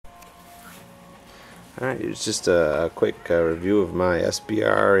Alright, it's just a quick review of my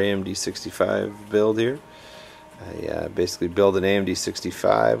Sbr AMD65 build here. I basically build an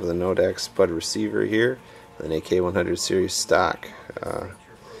AMD65 with a Nodak Spud receiver here, with an AK100 series stock. Turned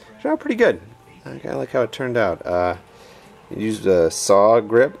out pretty good. I kind of like how it turned out. I used a saw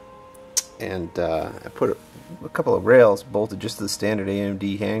grip, and I put a couple of rails bolted just to the standard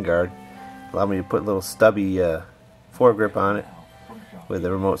AMD handguard. Allowed me to put a little stubby foregrip on it with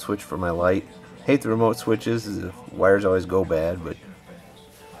a remote switch for my light. Hate the remote switches, the wires always go bad, but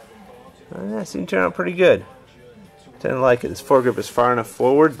that seemed to turn out pretty good. Tend to like it. This foregrip is far enough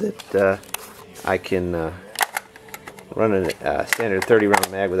forward that I can run a standard 30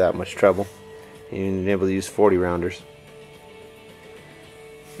 round mag without much trouble. Even able to use 40 rounders.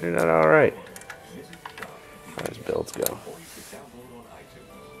 Turned out alright. As far as builds go.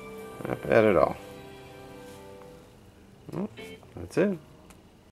 Not bad at all. Well, that's it.